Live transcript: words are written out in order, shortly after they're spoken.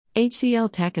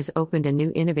HCL Tech has opened a new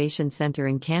innovation center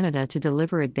in Canada to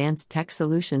deliver advanced tech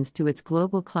solutions to its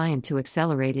global client to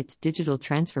accelerate its digital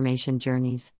transformation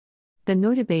journeys. The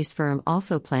Noida-based firm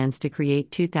also plans to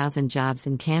create 2,000 jobs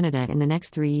in Canada in the next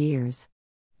 3 years.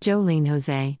 Jolene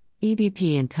Jose,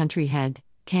 EVP and Country Head,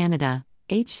 Canada,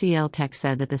 HCL Tech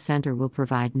said that the center will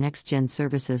provide next-gen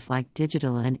services like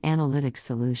digital and analytics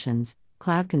solutions,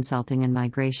 cloud consulting and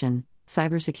migration,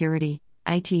 cybersecurity,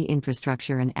 IT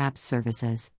infrastructure and apps services.